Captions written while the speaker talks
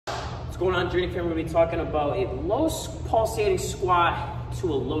going on Journey Fam, we're going to be talking about a low pulsating squat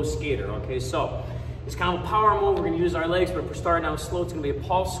to a low skater, okay? So it's kind of a power move. We're going to use our legs, but if we're starting out slow, it's going to be a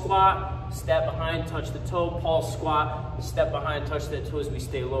pulse squat, step behind, touch the toe, pulse squat, step behind, touch that toe as we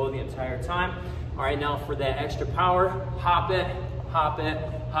stay low the entire time. All right, now for that extra power, hop it, hop it,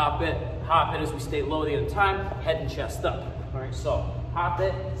 hop it, hop it as we stay low the entire time, head and chest up. All right, so hop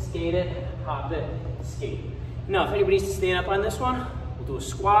it, skate it, hop it, skate. Now, if anybody needs to stand up on this one, we'll do a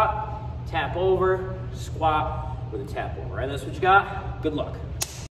squat, tap over, squat with a tap over. All right, that's what you got. Good luck.